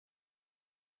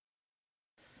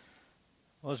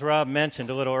Well, as Rob mentioned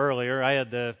a little earlier, I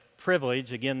had the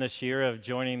privilege again this year of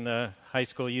joining the high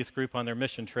school youth group on their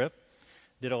mission trip.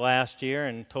 Did it last year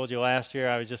and told you last year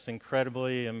I was just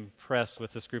incredibly impressed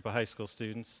with this group of high school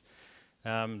students.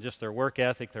 Just their work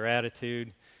ethic, their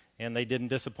attitude, and they didn't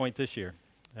disappoint this year.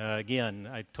 Again,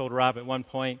 I told Rob at one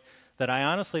point that I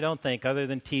honestly don't think, other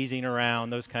than teasing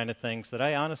around, those kind of things, that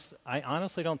I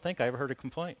honestly don't think I ever heard a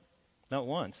complaint. Not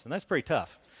once, and that's pretty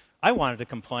tough. I wanted to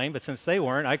complain, but since they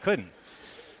weren't, I couldn't.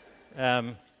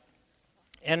 And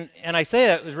I say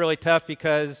that was really tough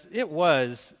because it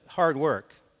was hard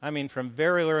work. I mean, from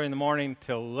very early in the morning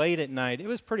till late at night, it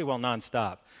was pretty well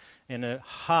nonstop. In a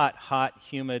hot,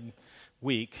 humid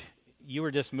week, you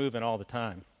were just moving all the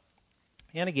time.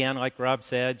 And again, like Rob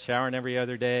said, showering every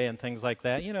other day and things like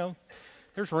that,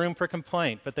 there's room for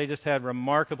complaint, but they just had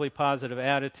remarkably positive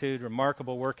attitude,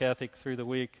 remarkable work ethic through the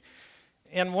week.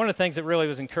 And one of the things that really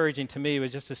was encouraging to me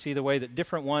was just to see the way that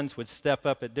different ones would step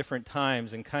up at different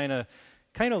times and kind of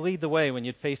lead the way when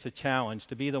you'd face a challenge,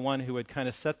 to be the one who would kind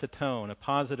of set the tone, a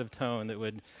positive tone that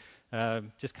would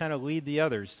just kind of lead the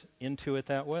others into it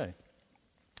that way.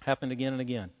 Happened again and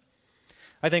again.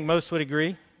 I think most would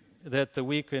agree that the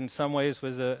week in some ways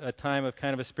was a time of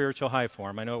kind of a spiritual high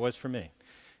form. I know it was for me.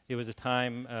 It was a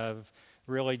time of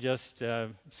really just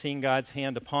seeing God's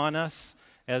hand upon us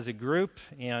as a group,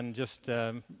 and just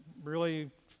really,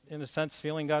 in a sense,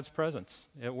 feeling God's presence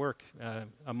at work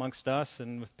amongst us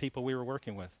and with people we were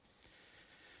working with.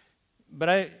 But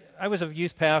I was a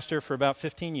youth pastor for about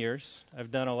 15 years.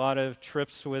 I've done a lot of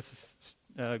trips with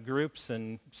groups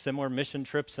and similar mission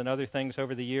trips and other things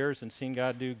over the years, and seen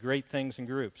God do great things in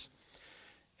groups.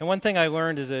 And one thing I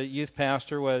learned as a youth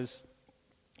pastor was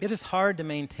it is hard to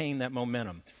maintain that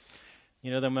momentum.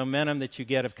 The momentum that you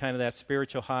get of kind of that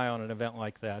spiritual high on an event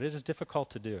like that. It is difficult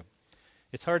to do.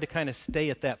 It's hard to kind of stay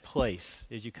at that place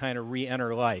as you kind of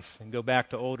re-enter life and go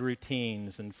back to old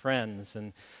routines and friends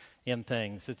and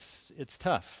things. It's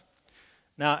tough.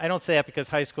 Now, I don't say that because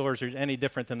high schoolers are any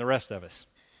different than the rest of us.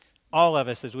 All of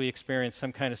us, as we experience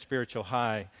some kind of spiritual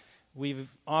high, we've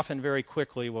often very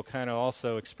quickly will kind of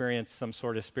also experience some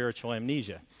sort of spiritual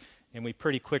amnesia. And we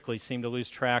pretty quickly seem to lose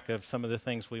track of some of the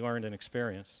things we learned and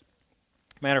experienced.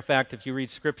 Matter of fact, if you read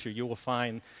Scripture, you will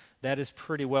find that is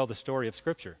pretty well the story of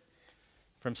Scripture.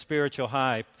 From spiritual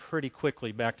high, pretty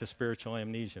quickly back to spiritual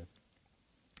amnesia.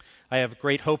 I have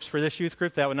great hopes for this youth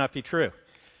group. That would not be true.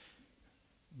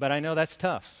 But I know that's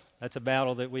tough. That's a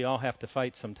battle that we all have to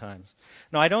fight sometimes.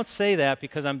 Now, I don't say that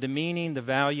because I'm demeaning the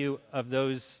value of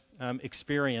those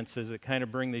experiences that kind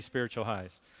of bring these spiritual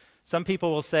highs. Some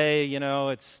people will say,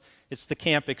 it's the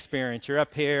camp experience. You're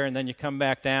up here and then you come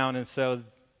back down, and so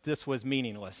this was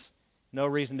meaningless. No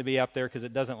reason to be up there because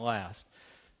it doesn't last.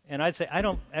 And I'd say I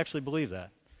don't actually believe that.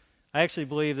 I actually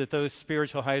believe that those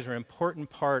spiritual highs are an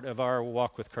important part of our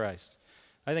walk with Christ.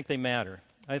 I think they matter.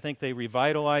 I think they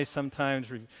revitalize sometimes,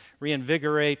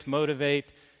 reinvigorate, motivate.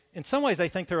 In some ways, I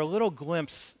think they're a little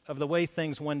glimpse of the way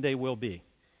things one day will be.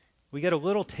 We get a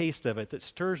little taste of it that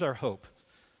stirs our hope,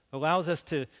 allows us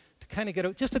to kind of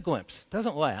get just a glimpse.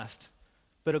 Doesn't last,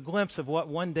 but a glimpse of what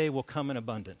one day will come in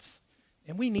abundance.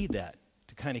 And we need that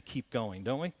to kind of keep going,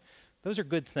 don't we? Those are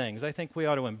good things. I think we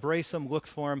ought to embrace them, look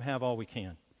for them, have all we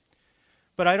can.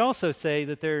 But I'd also say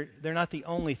that they're not the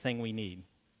only thing we need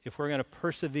if we're going to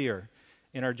persevere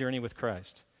in our journey with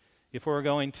Christ. If we're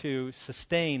going to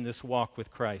sustain this walk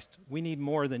with Christ, we need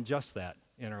more than just that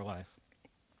in our life.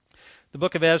 The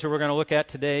book of Ezra we're going to look at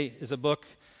today is a book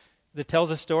that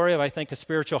tells a story of, I think, a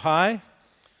spiritual high,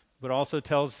 but also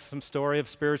tells some story of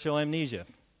spiritual amnesia,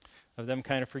 of them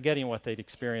kind of forgetting what they'd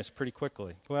experienced pretty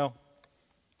quickly. Well,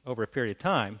 over a period of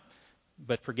time,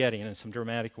 but forgetting in some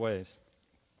dramatic ways.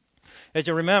 As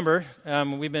you remember,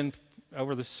 we've been,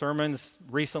 over the sermons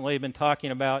recently, been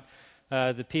talking about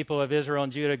the people of Israel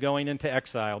and Judah going into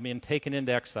exile, being taken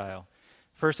into exile.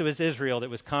 First it was Israel that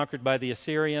was conquered by the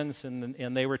Assyrians,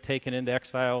 and they were taken into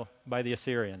exile by the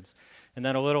Assyrians. And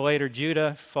then a little later,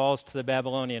 Judah falls to the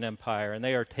Babylonian Empire, and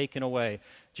they are taken away.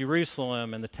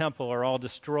 Jerusalem and the temple are all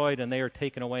destroyed, and they are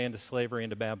taken away into slavery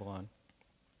into Babylon.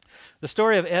 The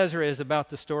story of Ezra is about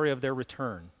the story of their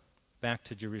return back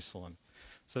to Jerusalem.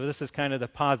 So this is kind of the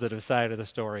positive side of the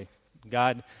story.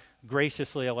 God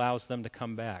graciously allows them to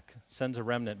come back, sends a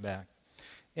remnant back.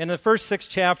 In the first 6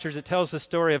 chapters, it tells the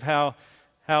story of how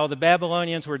the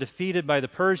Babylonians were defeated by the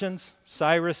Persians.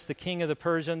 Cyrus, the king of the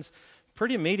Persians,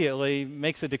 pretty immediately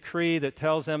makes a decree that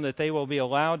tells them that they will be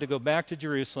allowed to go back to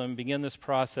Jerusalem, begin this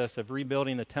process of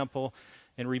rebuilding the temple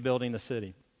and rebuilding the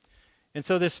city. And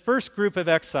so this first group of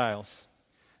exiles,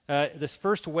 this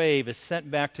first wave is sent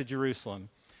back to Jerusalem.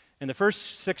 And the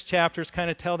first 6 chapters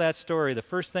kind of tell that story. The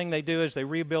first thing they do is they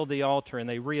rebuild the altar and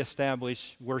they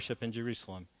reestablish worship in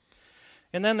Jerusalem.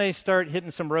 And then they start hitting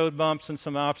some road bumps and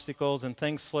some obstacles, and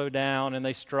things slow down and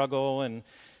they struggle, and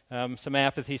some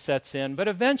apathy sets in. But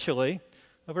eventually,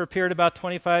 over a period of about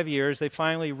 25 years, they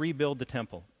finally rebuild the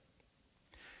temple.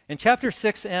 And chapter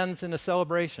 6 ends in a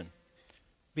celebration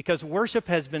because worship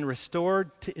has been restored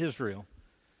to Israel.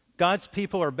 God's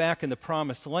people are back in the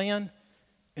promised land,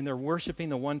 and they're worshiping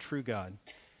the one true God.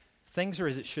 Things are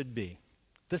as it should be.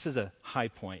 This is a high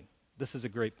point. This is a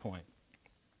great point.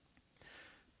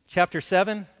 Chapter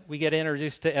 7, we get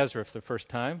introduced to Ezra for the first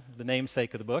time, the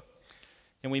namesake of the book,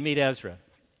 and we meet Ezra.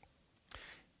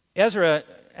 Ezra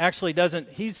actually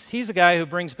he's a guy who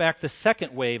brings back the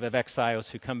second wave of exiles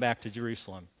who come back to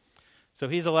Jerusalem. So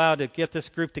he's allowed to get this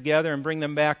group together and bring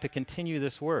them back to continue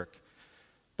this work.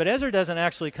 But Ezra doesn't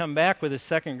actually come back with his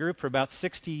second group for about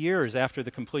 60 years after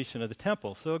the completion of the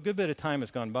temple, so a good bit of time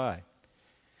has gone by.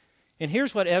 And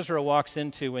here's what Ezra walks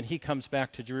into when he comes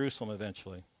back to Jerusalem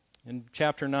eventually. In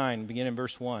chapter 9, beginning in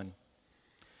verse 1,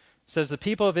 it says, "The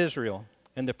people of Israel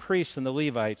and the priests and the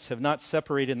Levites have not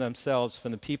separated themselves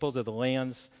from the peoples of the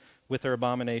lands with their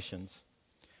abominations.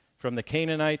 From the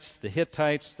Canaanites, the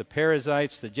Hittites, the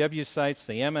Perizzites, the Jebusites,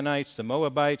 the Ammonites, the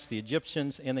Moabites, the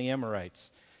Egyptians, and the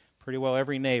Amorites." Pretty well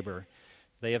every neighbor,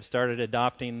 they have started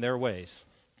adopting their ways.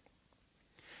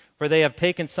 "For they have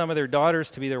taken some of their daughters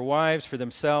to be their wives for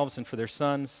themselves and for their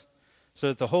sons, so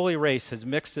that the holy race has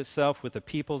mixed itself with the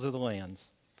peoples of the lands.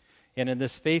 And in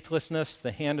this faithlessness,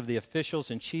 the hand of the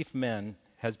officials and chief men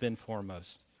has been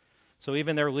foremost." So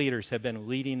even their leaders have been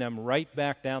leading them right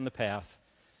back down the path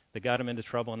that got them into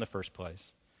trouble in the first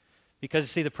place. Because,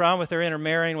 see, the problem with their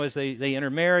intermarrying was they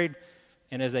intermarried,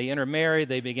 and as they intermarried,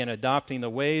 they began adopting the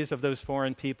ways of those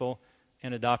foreign people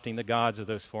and adopting the gods of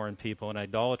those foreign people, and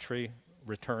idolatry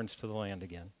returns to the land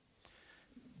again.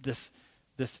 This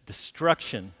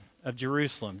destruction of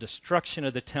Jerusalem, destruction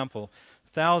of the temple,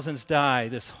 thousands die,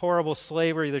 this horrible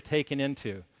slavery they're taken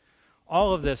into.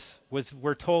 All of this,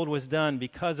 we're told, was done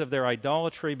because of their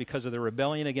idolatry, because of their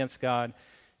rebellion against God.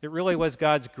 It really was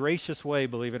God's gracious way,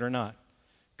 believe it or not.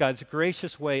 God's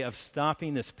gracious way of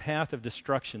stopping this path of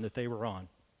destruction that they were on,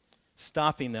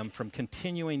 stopping them from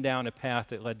continuing down a path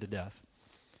that led to death.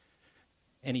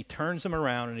 And he turns them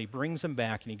around and he brings them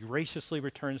back and he graciously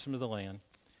returns them to the land.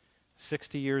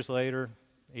 60 years later,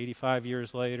 85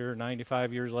 years later,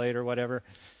 95 years later, whatever,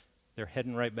 they're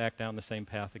heading right back down the same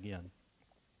path again.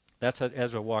 That's what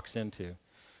Ezra walks into.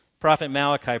 Prophet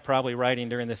Malachi, probably writing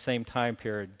during the same time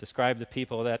period, described the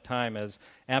people of that time as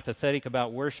apathetic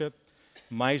about worship,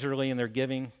 miserly in their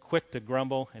giving, quick to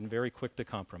grumble, and very quick to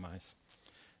compromise.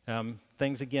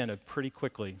 Things, again, have pretty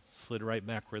quickly slid right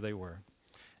back where they were.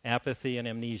 Apathy and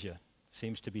amnesia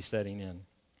seems to be setting in.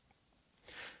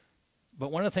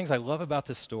 But one of the things I love about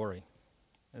this story,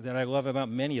 that I love about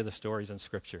many of the stories in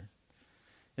Scripture,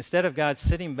 instead of God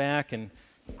sitting back and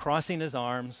crossing his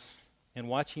arms and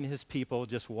watching his people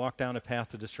just walk down a path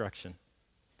to destruction,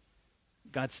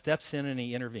 God steps in and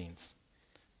he intervenes.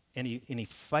 And he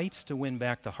fights to win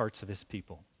back the hearts of his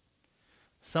people.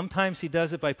 Sometimes he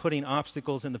does it by putting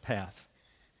obstacles in the path.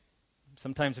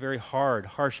 Sometimes very hard,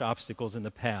 harsh obstacles in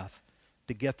the path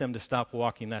to get them to stop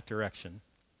walking that direction.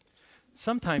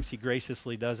 Sometimes he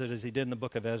graciously does it as he did in the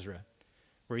book of Ezra,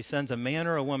 where he sends a man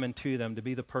or a woman to them to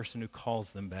be the person who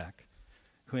calls them back,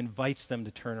 who invites them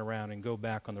to turn around and go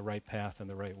back on the right path and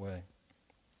the right way.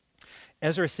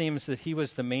 Ezra seems that he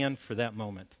was the man for that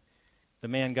moment. The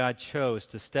man God chose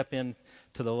to step into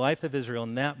the life of Israel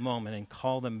in that moment and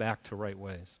call them back to right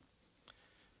ways.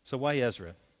 So why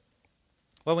Ezra?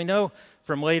 Well, we know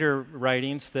from later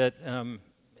writings that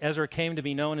Ezra came to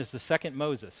be known as the second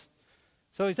Moses.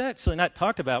 So he's actually not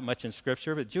talked about much in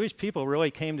Scripture, but Jewish people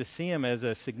really came to see him as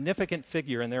a significant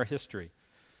figure in their history.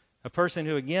 A person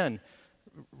who, again,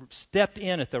 stepped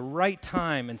in at the right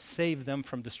time and saved them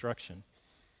from destruction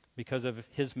because of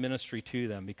his ministry to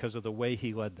them, because of the way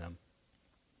he led them.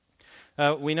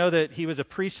 We know that he was a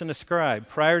priest and a scribe.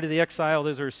 Prior to the exile,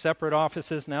 those are separate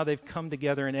offices. Now they've come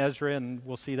together in Ezra, and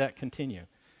we'll see that continue.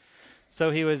 So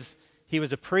he was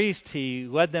a priest. He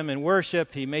led them in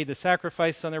worship. He made the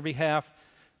sacrifice on their behalf.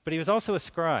 But he was also a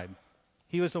scribe.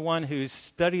 He was the one who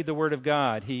studied the Word of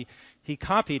God. He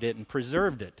copied it and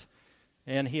preserved it.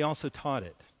 And he also taught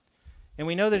it. And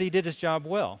we know that he did his job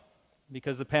well,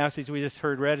 because the passage we just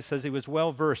heard read, it says he was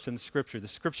well versed in the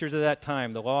scriptures of that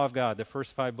time, the law of God, the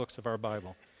first 5 books of our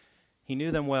Bible. He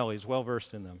knew them well. He was well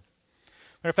versed in them.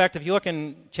 Matter of fact, if you look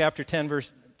in chapter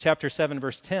 7,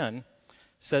 verse 10, it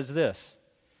says this: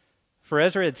 "For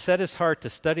Ezra had set his heart to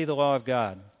study the law of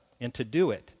God and to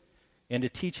do it, and to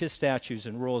teach his statutes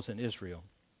and rules in Israel.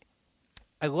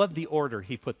 I love the order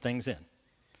he put things in.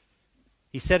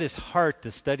 He set his heart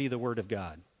to study the Word of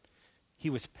God. He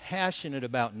was passionate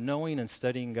about knowing and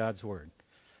studying God's Word.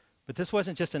 But this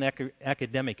wasn't just an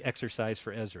academic exercise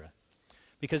for Ezra,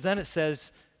 because then it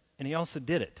says, and he also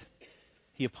did it.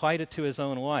 He applied it to his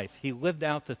own life. He lived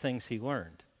out the things he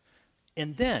learned.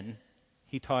 And then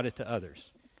he taught it to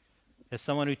others. As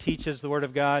someone who teaches the Word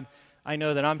of God, I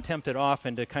know that I'm tempted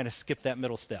often to kind of skip that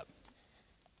middle step,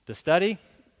 to study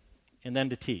and then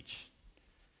to teach.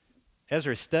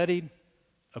 Ezra studied,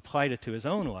 applied it to his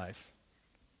own life,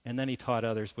 and then he taught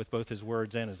others with both his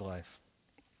words and his life.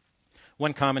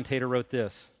 One commentator wrote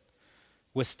this: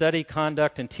 with study,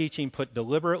 conduct, and teaching put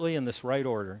deliberately in this right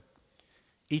order,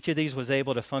 each of these was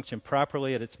able to function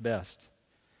properly at its best.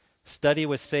 Study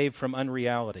was saved from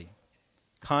unreality,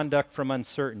 conduct from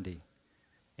uncertainty,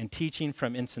 and teaching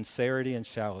from insincerity and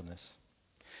shallowness.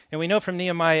 And we know from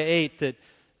Nehemiah 8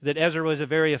 that Ezra was a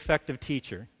very effective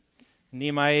teacher.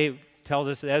 Nehemiah 8 tells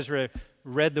us that Ezra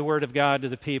read the Word of God to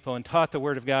the people and taught the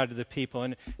Word of God to the people.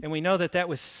 And we know that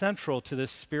was central to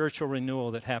this spiritual renewal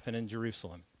that happened in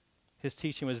Jerusalem. His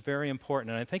teaching was very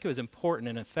important, and I think it was important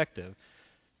and effective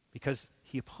because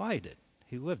he applied it.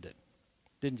 He lived it.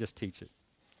 Didn't just teach it.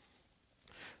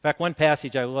 In fact, one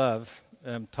passage I love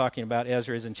talking about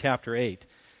Ezra is in chapter 8.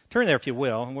 Turn there if you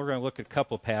will, and we're going to look at a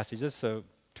couple of passages. So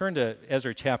turn to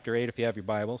Ezra chapter 8 if you have your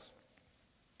Bibles.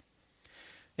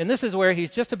 And this is where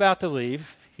he's just about to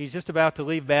leave. He's just about to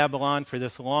leave Babylon for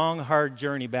this long, hard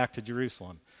journey back to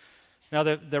Jerusalem. Now,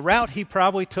 the route he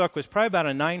probably took was probably about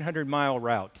a 900-mile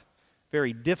route.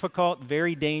 Very difficult,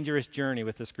 very dangerous journey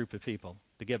with this group of people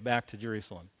to get back to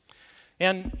Jerusalem.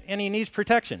 And he needs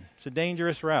protection. It's a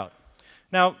dangerous route.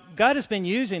 Now, God has been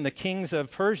using the kings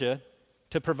of Persia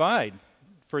to provide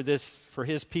for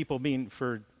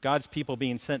God's people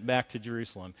being sent back to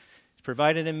Jerusalem. He's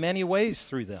provided in many ways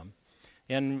through them.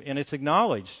 And it's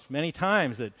acknowledged many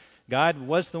times that God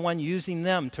was the one using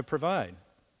them to provide.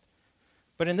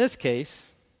 But in this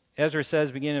case, Ezra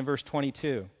says, beginning in verse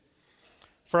 22,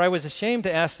 "For I was ashamed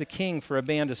to ask the king for a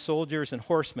band of soldiers and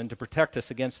horsemen to protect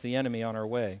us against the enemy on our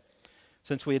way,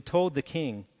 since we had told the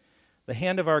king, 'The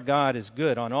hand of our God is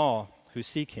good on all who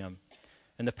seek him,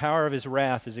 and the power of his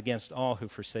wrath is against all who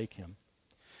forsake him.'"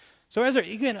 So Ezra,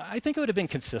 again, I think it would have been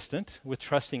consistent with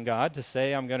trusting God to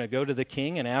say, I'm going to go to the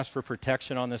king and ask for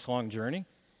protection on this long journey.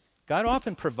 God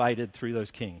often provided through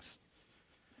those kings.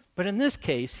 But in this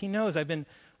case, he knows I've been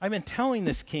telling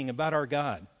this king about our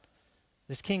God,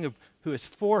 this king who is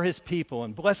for his people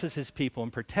and blesses his people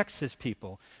and protects his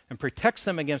people and protects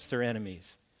them against their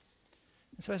enemies.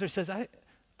 And so Ezra says, I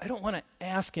don't want to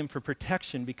ask him for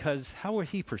protection because how will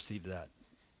he perceive that?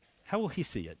 How will he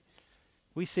see it?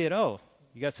 We see it, oh,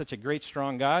 you got such a great,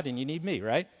 strong God, and you need me,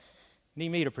 right? You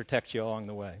need me to protect you along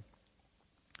the way.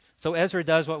 So Ezra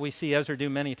does what we see Ezra do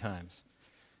many times.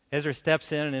 Ezra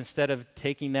steps in, and instead of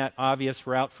taking that obvious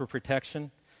route for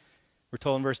protection, we're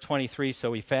told in verse 23,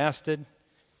 so we fasted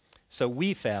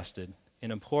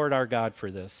and implored our God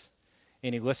for this,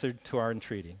 and he listened to our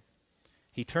entreaty.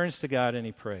 He turns to God and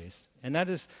he prays. And that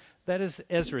is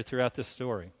Ezra throughout this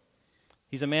story.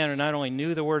 He's a man who not only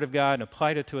knew the Word of God and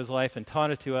applied it to his life and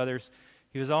taught it to others,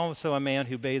 he was also a man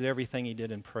who bathed everything he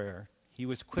did in prayer. He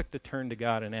was quick to turn to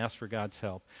God and ask for God's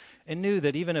help, and knew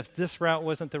that even if this route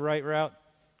wasn't the right route,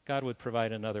 God would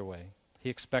provide another way. He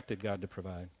expected God to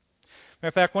provide. Matter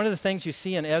of fact, one of the things you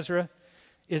see in Ezra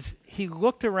is he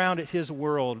looked around at his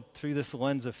world through this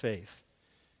lens of faith.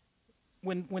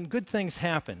 When good things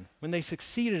happened, when they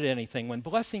succeeded at anything, when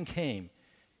blessing came,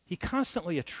 he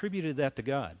constantly attributed that to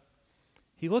God.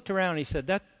 He looked around and he said,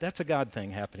 that's a God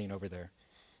thing happening over there.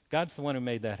 God's the one who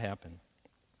made that happen.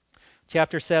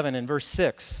 Chapter 7 and verse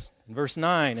 6, and verse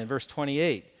 9 and verse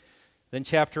 28. Then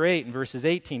chapter 8 and verses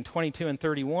 18, 22, and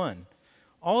 31.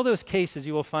 All those cases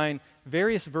you will find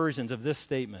various versions of this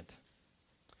statement.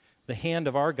 The hand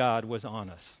of our God was on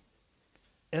us.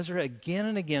 Ezra again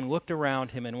and again looked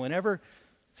around him, and whenever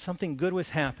something good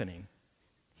was happening,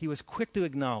 he was quick to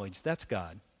acknowledge, that's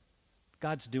God.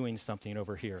 God's doing something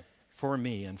over here for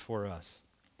me and for us.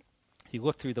 He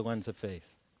looked through the lens of faith.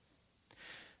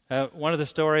 One of the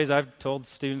stories I've told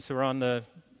students who were on the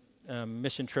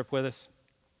mission trip with us,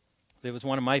 it was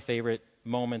one of my favorite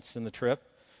moments in the trip,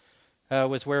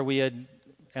 was where we had,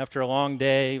 after a long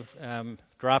day,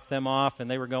 dropped them off, and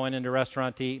they were going into a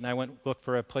restaurant to eat, and I went look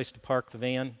for a place to park the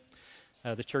van,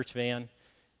 the church van.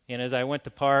 And as I went to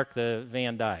park, the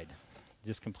van died.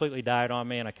 Just completely died on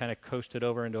me, and I kind of coasted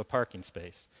over into a parking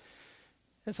space.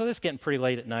 And so this is getting pretty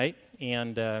late at night,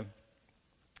 and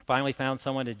finally found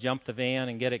someone to jump the van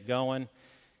and get it going.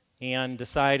 and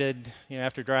decided,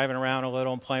 after driving around a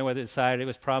little and playing with it, decided it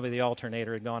was probably the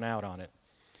alternator had gone out on it.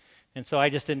 And so I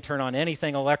just didn't turn on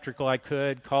anything electrical I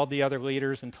could, called the other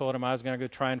leaders and told them I was going to go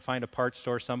try and find a parts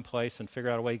store someplace and figure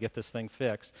out a way to get this thing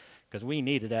fixed, because we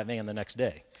needed that van the next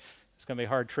day. It's going to be a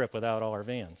hard trip without all our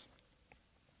vans.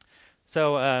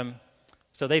 So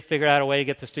they figured out a way to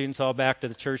get the students all back to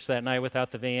the church that night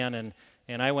without the van,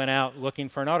 and I went out looking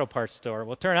for an auto parts store.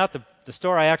 Well, it turned out the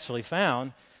store I actually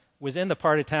found was in the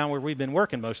part of town where we've been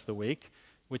working most of the week,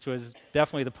 which was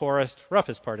definitely the poorest,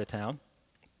 roughest part of town.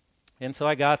 And so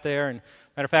I got there, and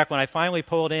matter of fact, when I finally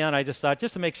pulled in, I just thought,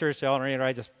 just to make sure it's the alternator,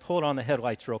 I just pulled on the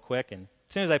headlights real quick, and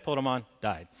as soon as I pulled them on,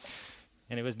 died.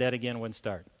 And it was dead again, wouldn't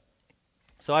start.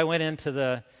 So I went into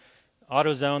the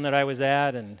AutoZone that I was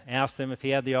at and asked him if he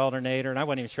had the alternator, and I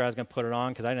wasn't even sure I was going to put it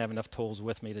on because I didn't have enough tools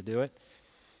with me to do it.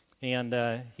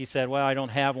 And he said, well, I don't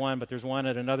have one, but there's one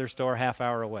at another store half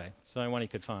hour away. It's the only one he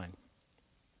could find.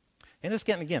 And it's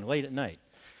getting, again, late at night.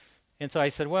 And so I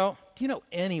said, well, do you know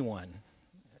anyone?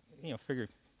 Figure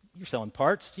you're selling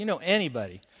parts. Do you know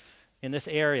anybody in this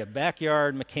area,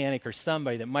 backyard mechanic or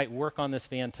somebody that might work on this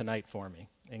van tonight for me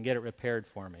and get it repaired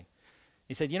for me?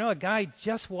 He said, a guy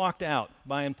just walked out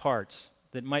buying parts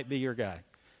that might be your guy.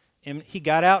 And he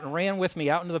got out and ran with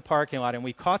me out into the parking lot, and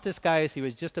we caught this guy as he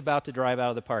was just about to drive out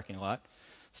of the parking lot,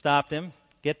 stopped him,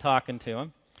 get talking to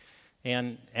him,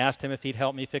 and asked him if he'd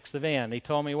help me fix the van. He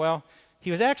told me, well,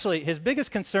 his biggest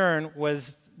concern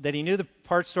was that he knew the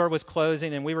parts store was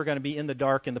closing and we were going to be in the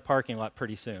dark in the parking lot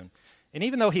pretty soon. And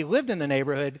even though he lived in the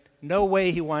neighborhood, no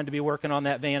way he wanted to be working on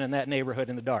that van in that neighborhood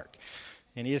in the dark.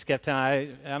 And he just kept telling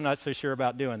me, I'm not so sure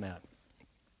about doing that.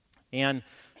 And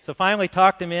so finally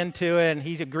talked him into it, and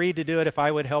he agreed to do it if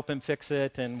I would help him fix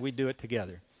it, and we'd do it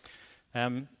together.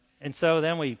 And so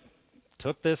then we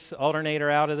took this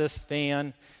alternator out of this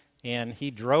van, and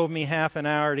he drove me half an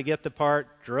hour to get the part,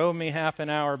 drove me half an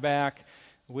hour back.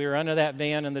 We were under that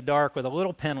van in the dark with a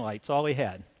little pen light. That's all we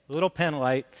had. A little pen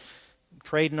light,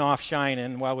 trading off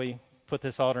shining while we put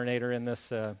this alternator in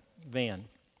this van.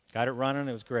 Got it running.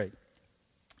 It was great.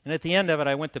 And at the end of it,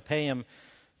 I went to pay him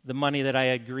the money that I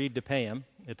agreed to pay him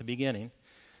at the beginning.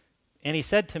 And he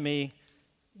said to me,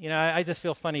 I just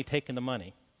feel funny taking the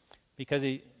money.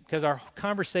 Because our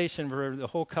conversation for the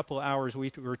whole couple of hours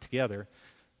we were together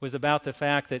was about the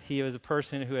fact that he was a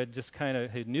person who had just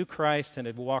who knew Christ and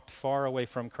had walked far away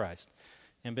from Christ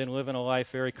and been living a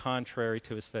life very contrary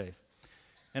to his faith.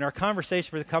 And our conversation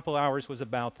for the couple of hours was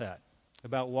about that,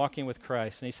 about walking with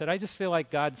Christ. And he said, I just feel like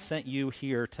God sent you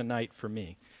here tonight for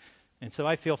me. And so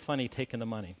I feel funny taking the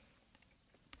money.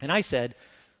 And I said,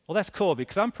 well, that's cool,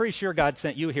 because I'm pretty sure God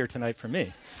sent you here tonight for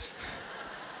me.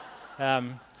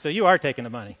 So you are taking the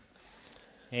money.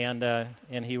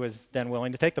 And he was then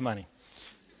willing to take the money.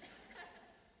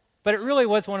 But it really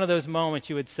was one of those moments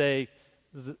you would say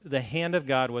the hand of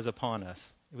God was upon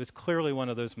us. It was clearly one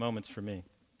of those moments for me.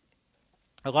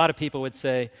 A lot of people would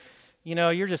say,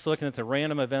 you're just looking at the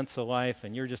random events of life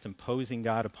and you're just imposing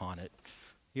God upon it.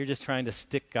 You're just trying to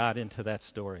stick God into that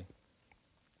story.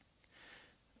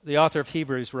 The author of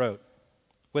Hebrews wrote,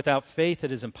 without faith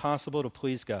it is impossible to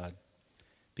please God,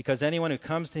 because anyone who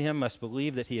comes to him must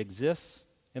believe that he exists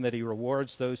and that he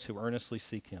rewards those who earnestly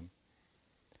seek him.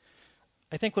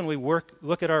 I think when we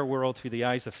look at our world through the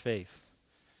eyes of faith,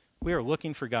 we are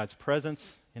looking for God's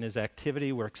presence and his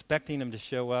activity. We're expecting him to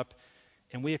show up,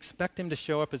 and we expect him to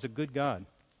show up as a good God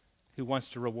who wants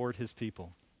to reward his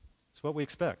people. It's what we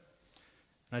expect.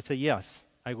 And I say, yes,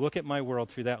 I look at my world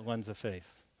through that lens of faith.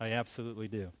 I absolutely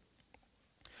do.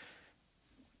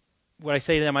 Would I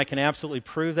say to them, I can absolutely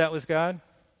prove that was God?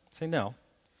 I say no.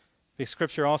 The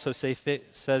scripture also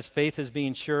says faith is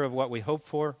being sure of what we hope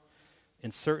for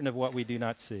and certain of what we do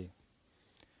not see.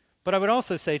 But I would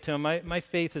also say to him, my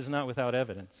faith is not without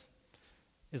evidence.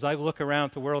 As I look around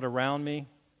at the world around me,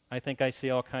 I think I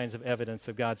see all kinds of evidence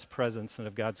of God's presence and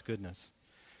of God's goodness.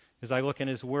 As I look in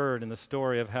his word and the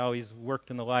story of how he's worked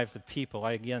in the lives of people,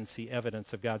 I again see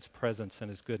evidence of God's presence and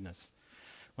his goodness.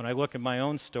 When I look at my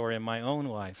own story and my own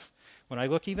life, when I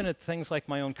look even at things like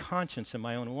my own conscience and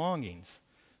my own longings,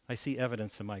 I see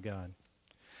evidence of my God.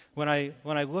 When I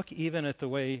look even at the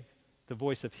way the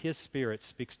voice of his spirit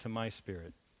speaks to my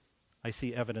spirit, I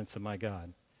see evidence of my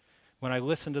God. When I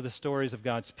listen to the stories of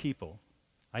God's people,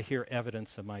 I hear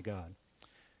evidence of my God.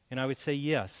 And I would say,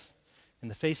 yes, in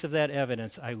the face of that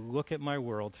evidence, I look at my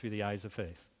world through the eyes of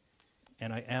faith.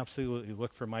 And I absolutely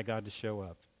look for my God to show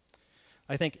up.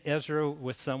 I think Ezra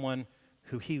was someone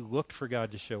who he looked for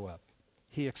God to show up.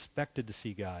 He expected to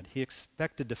see God. He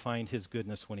expected to find his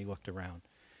goodness when he looked around.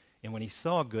 And when he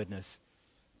saw goodness,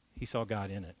 he saw God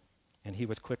in it. And he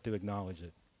was quick to acknowledge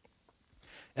it.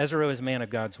 Ezra was a man of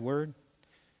God's word.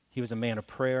 He was a man of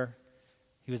prayer.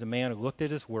 He was a man who looked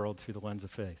at his world through the lens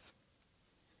of faith.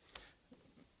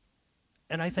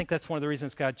 And I think that's one of the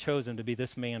reasons God chose him to be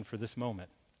this man for this moment,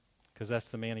 because that's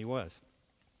the man he was.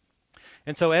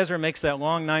 And so Ezra makes that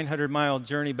long 900-mile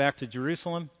journey back to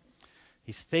Jerusalem.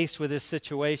 He's faced with this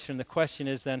situation. The question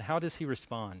is then, how does he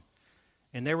respond?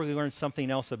 And there we learn something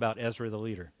else about Ezra the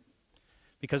leader.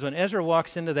 Because when Ezra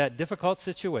walks into that difficult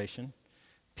situation,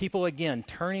 people again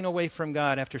turning away from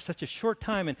God after such a short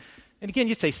time, and again,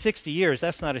 you say 60 years,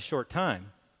 that's not a short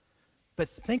time. But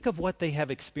think of what they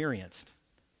have experienced.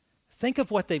 Think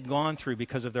of what they've gone through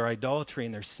because of their idolatry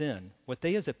and their sin, what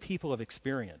they as a people have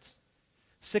experienced.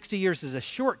 60 years is a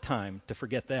short time to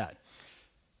forget that.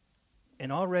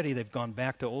 And already they've gone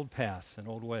back to old paths and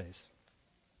old ways.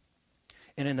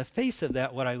 And in the face of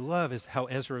that, what I love is how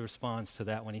Ezra responds to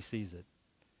that when he sees it.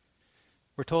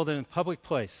 We're told that in a public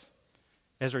place,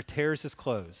 Ezra tears his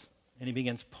clothes and he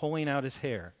begins pulling out his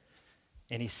hair,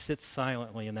 and he sits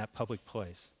silently in that public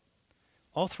place.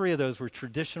 All three of those were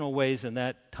traditional ways in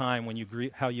that time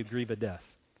when how you grieve a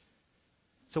death.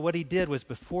 So what he did was,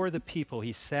 before the people,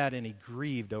 he sat and he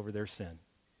grieved over their sin.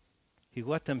 He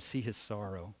let them see his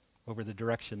sorrow over the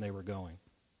direction they were going.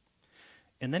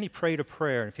 And then he prayed a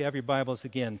prayer. If you have your Bibles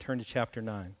again, turn to chapter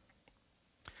 9.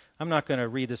 I'm not going to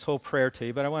read this whole prayer to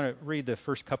you, but I want to read the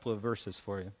first couple of verses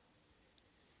for you.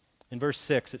 In verse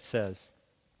 6 it says,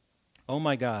 "O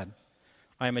my God,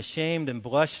 I am ashamed and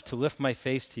blush to lift my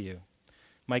face to you.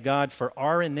 My God, for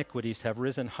our iniquities have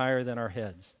risen higher than our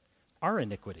heads." Our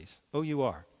iniquities. Oh, you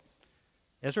are.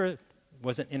 Ezra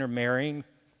wasn't intermarrying,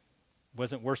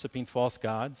 wasn't worshiping false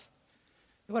gods.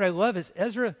 What I love is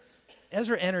Ezra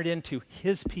entered into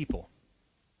his people.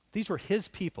 These were his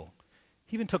people.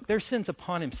 He even took their sins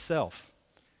upon himself,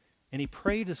 and he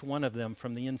prayed as one of them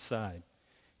from the inside.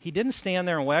 He didn't stand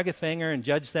there and wag a finger and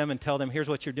judge them and tell them, here's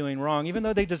what you're doing wrong, even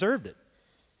though they deserved it.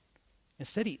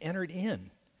 Instead, he entered in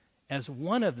as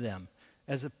one of them,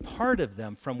 as a part of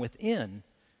them from within.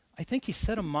 I think he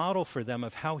set a model for them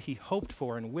of how he hoped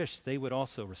for and wished they would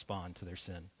also respond to their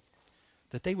sin,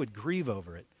 that they would grieve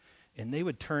over it, and they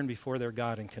would turn before their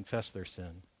God and confess their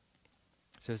sin.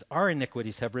 It says, our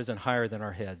iniquities have risen higher than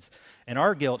our heads, and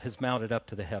our guilt has mounted up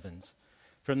to the heavens.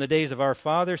 From the days of our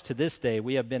fathers to this day,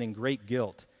 we have been in great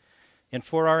guilt. And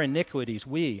for our iniquities,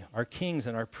 we, our kings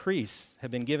and our priests,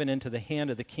 have been given into the hand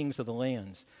of the kings of the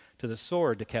lands, to the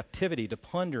sword, to captivity, to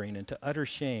plundering, and to utter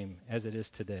shame, as it is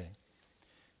today.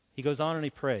 He goes on and he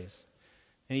prays.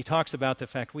 And he talks about the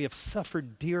fact we have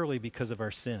suffered dearly because of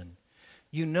our sin.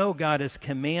 You know God has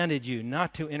commanded you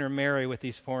not to intermarry with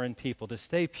these foreign people, to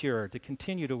stay pure, to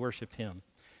continue to worship him.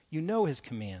 You know his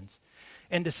commands.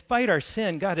 And despite our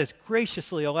sin, God has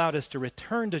graciously allowed us to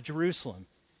return to Jerusalem.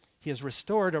 He has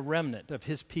restored a remnant of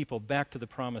his people back to the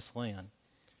promised land.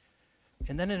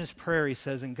 And then in his prayer he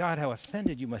says, and God, how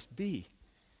offended you must be,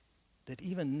 that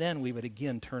even then we would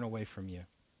again turn away from you.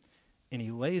 And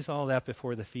he lays all that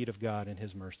before the feet of God in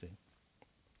his mercy.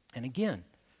 And again,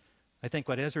 I think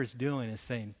what Ezra is doing is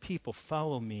saying, people,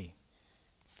 follow me.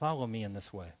 Follow me in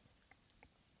this way.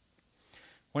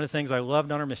 One of the things I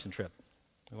loved on our mission trip,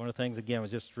 one of the things, again,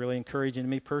 was just really encouraging to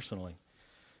me personally,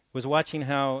 was watching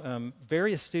how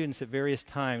various students at various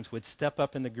times would step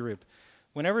up in the group.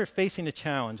 Whenever facing a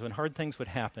challenge, when hard things would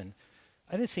happen,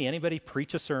 I didn't see anybody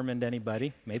preach a sermon to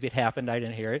anybody. Maybe it happened, I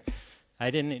didn't hear it. I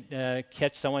didn't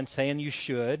catch someone saying you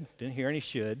should. Didn't hear any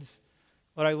shoulds.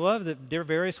 But I love that there are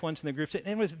various ones in the group, and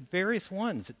it was various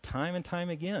ones, time and time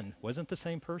again. Wasn't the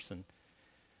same person.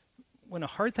 When a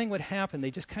hard thing would happen,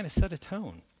 they just kind of set a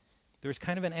tone. There was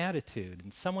kind of an attitude,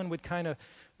 and someone would kind of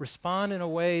respond in a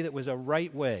way that was a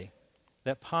right way,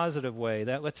 that positive way,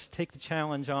 that let's take the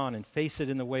challenge on and face it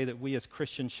in the way that we as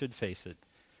Christians should face it.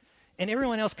 And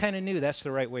everyone else kind of knew that's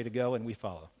the right way to go, and we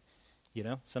follow. You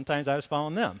know, sometimes I was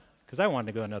following them because I wanted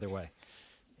to go another way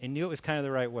and knew it was kind of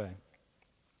the right way.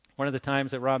 One of the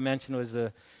times that Rob mentioned was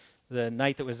the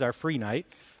night that was our free night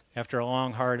after a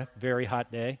long, hard, very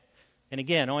hot day. And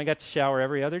again, only got to shower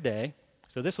every other day.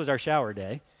 So this was our shower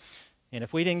day. And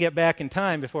if we didn't get back in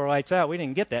time before lights out, we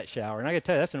didn't get that shower. And I got to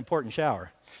tell you, that's an important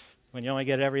shower when you only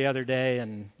get it every other day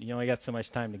and you only got so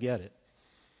much time to get it.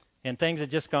 And things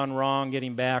had just gone wrong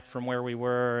getting back from where we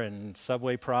were, and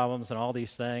subway problems and all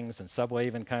these things. And Subway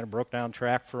even kind of broke down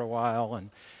track for a while.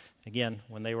 And again,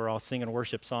 when they were all singing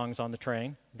worship songs on the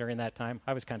train during that time,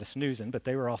 I was kind of snoozing, but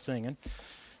they were all singing.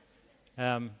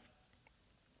 And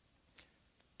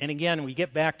again, we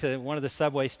get back to one of the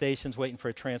subway stations waiting for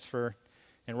a transfer,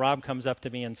 and Rob comes up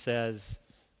to me and says,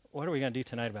 what are we going to do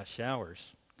tonight about showers?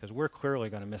 Because we're clearly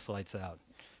going to miss lights out.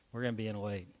 We're going to be in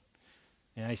late.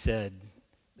 And I said,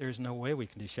 there's no way we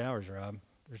can do showers, Rob.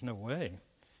 There's no way.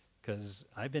 Because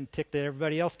I've been ticked at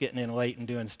everybody else getting in late and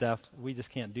doing stuff. We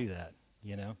just can't do that,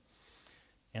 you know.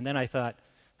 And then I thought,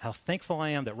 how thankful I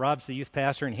am that Rob's the youth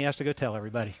pastor and he has to go tell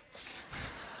everybody.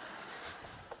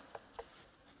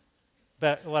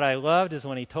 But what I loved is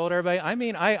when he told everybody,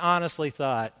 I honestly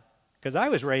thought, because I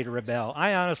was ready to rebel,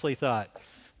 I honestly thought,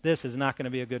 this is not going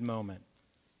to be a good moment.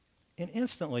 And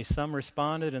instantly, some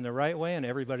responded in the right way, and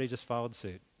everybody just followed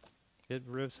suit. It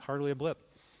was hardly a blip,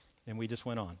 and we just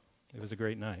went on. It was a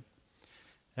great night.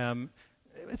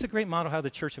 It's a great model how the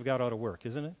Church of God ought to work,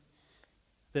 isn't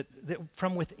it? That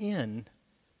from within,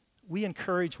 we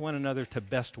encourage one another to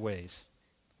best ways.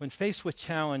 When faced with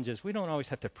challenges, we don't always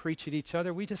have to preach at each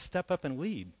other. We just step up and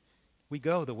lead. We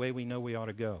go the way we know we ought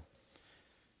to go.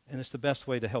 And it's the best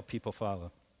way to help people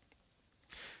follow.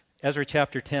 Ezra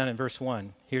chapter 10 and verse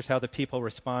 1. Here's how the people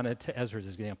responded to Ezra's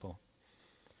example.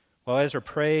 While Ezra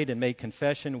prayed and made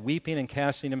confession, weeping and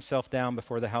casting himself down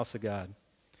before the house of God,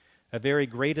 a very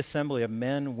great assembly of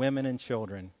men, women, and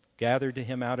children gathered to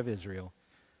him out of Israel,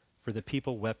 for the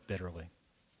people wept bitterly.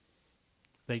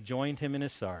 They joined him in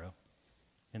his sorrow,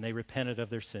 and they repented of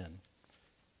their sin,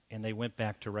 and they went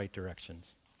back to right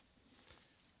directions.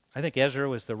 I think Ezra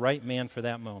was the right man for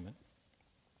that moment.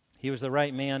 He was the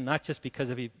right man not just because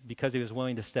he was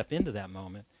willing to step into that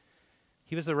moment.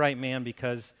 He was the right man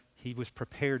because he was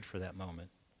prepared for that moment.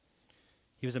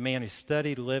 He was a man who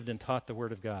studied, lived, and taught the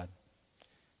Word of God.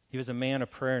 He was a man of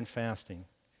prayer and fasting.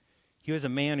 He was a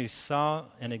man who saw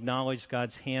and acknowledged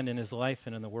God's hand in his life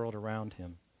and in the world around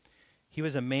him. He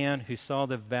was a man who saw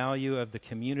the value of the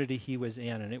community he was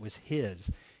in, and it was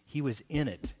his. He was in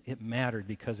it. It mattered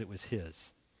because it was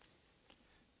his.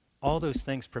 All those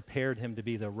things prepared him to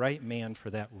be the right man for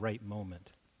that right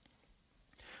moment.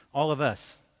 All of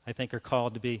us, I think, are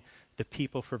called to be the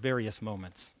people for various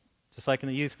moments. Just like in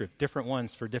the youth group, different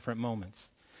ones for different moments.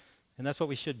 And that's what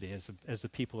we should be as the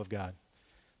people of God.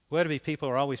 We ought to be people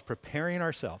who are always preparing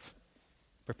ourselves,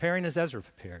 preparing as Ezra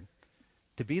prepared,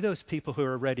 to be those people who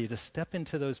are ready to step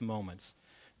into those moments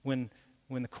when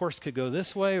the course could go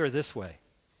this way or this way.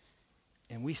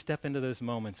 And we step into those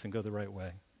moments and go the right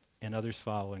way, and others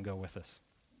follow and go with us.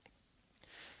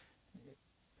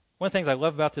 One of the things I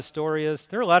love about this story is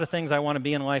there are a lot of things I want to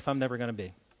be in life I'm never going to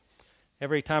be.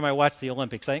 Every time I watch the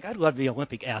Olympics, I think, I'd love to be an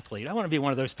Olympic athlete. I want to be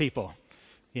one of those people,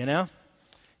 you know?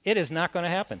 It is not going to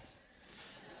happen.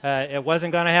 It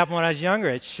wasn't going to happen when I was younger.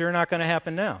 It's sure not going to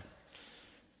happen now.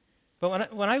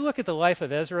 But when I look at the life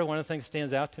of Ezra, one of the things that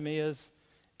stands out to me is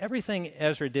everything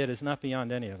Ezra did is not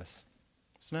beyond any of us.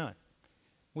 It's not.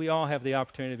 We all have the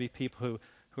opportunity to be people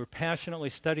who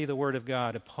passionately study the Word of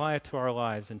God, apply it to our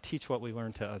lives, and teach what we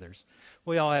learn to others.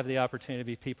 We all have the opportunity to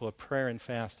be people of prayer and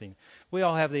fasting. We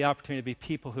all have the opportunity to be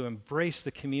people who embrace the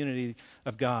community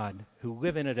of God, who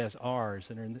live in it as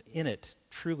ours and are in it,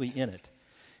 truly in it.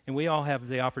 And we all have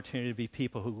the opportunity to be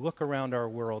people who look around our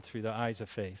world through the eyes of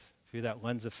faith, through that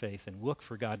lens of faith, and look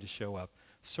for God to show up,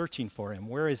 searching for Him.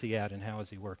 Where is He at and how is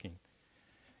He working?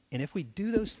 And if we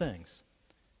do those things,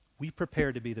 we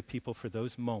prepare to be the people for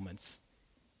those moments,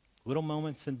 little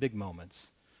moments and big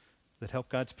moments, that help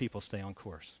God's people stay on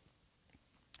course.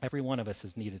 Every one of us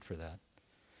is needed for that.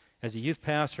 As a youth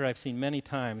pastor, I've seen many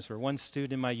times where one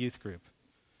student in my youth group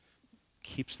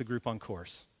keeps the group on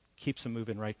course, keeps them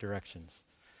moving in right directions.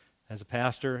 As a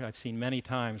pastor, I've seen many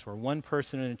times where one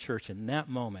person in a church in that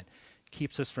moment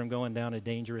keeps us from going down a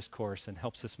dangerous course and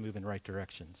helps us move in right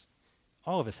directions.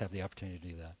 All of us have the opportunity to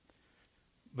do that.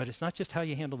 But it's not just how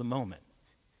you handle the moment.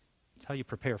 It's how you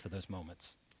prepare for those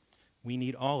moments. We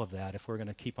need all of that if we're going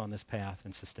to keep on this path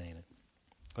and sustain it.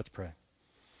 Let's pray.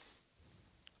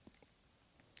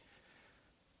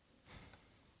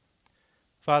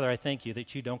 Father, I thank you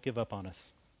that you don't give up on us,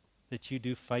 that you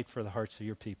do fight for the hearts of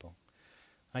your people.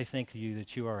 I thank you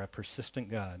that you are a persistent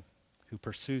God who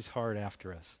pursues hard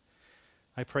after us.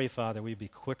 I pray, Father, we'd be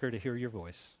quicker to hear your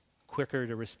voice, quicker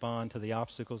to respond to the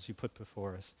obstacles you put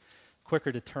before us,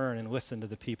 quicker to turn and listen to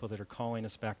the people that are calling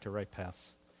us back to right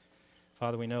paths.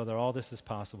 Father, we know that all this is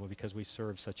possible because we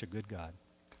serve such a good God.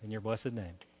 In your blessed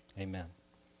name, amen.